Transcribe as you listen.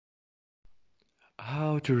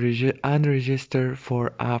How to unregister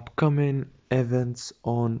for upcoming events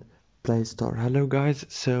on Play Store. Hello guys,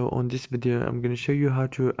 so on this video I'm going to show you how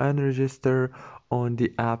to unregister on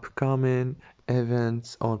the upcoming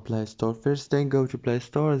events on Play Store. First thing, go to Play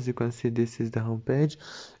Store. As you can see, this is the home page.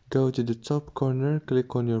 Go to the top corner,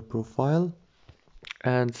 click on your profile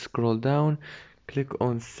and scroll down, click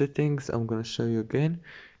on settings. I'm going to show you again.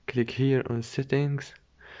 Click here on settings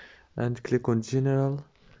and click on general.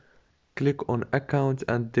 Click on account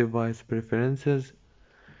and device preferences.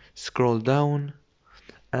 Scroll down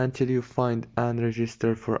until you find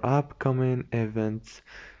Unregister for upcoming events.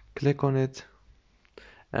 Click on it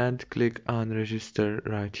and click Unregister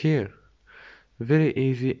right here. Very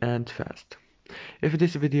easy and fast. If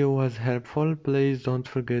this video was helpful, please don't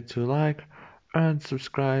forget to like and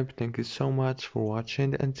subscribe. Thank you so much for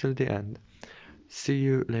watching until the end. See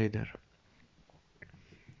you later.